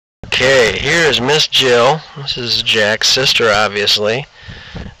Okay, here is Miss Jill. This is Jack's sister, obviously.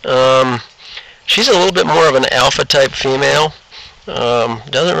 She's a little bit more of an alpha type female.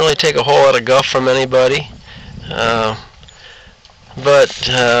 Doesn't really take a whole lot of guff from anybody. But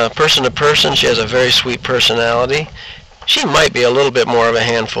person to person, she has a very sweet personality. She might be a little bit more of a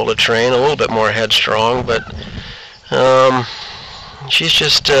handful to train, a little bit more headstrong, but she's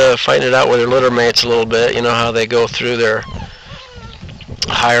just fighting it out with her litter mates a little bit. You know how they go through their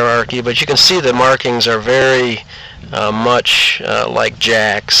hierarchy, but you can see the markings are very much like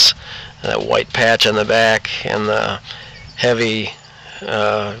Jack's. That white patch on the back and the heavy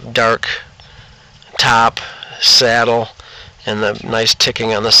dark top saddle and the nice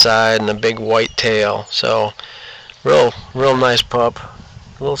ticking on the side and the big white tail. So real nice pup. A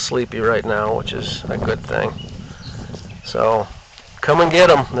little sleepy right now, which is a good thing. So come and get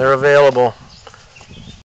them. They're available.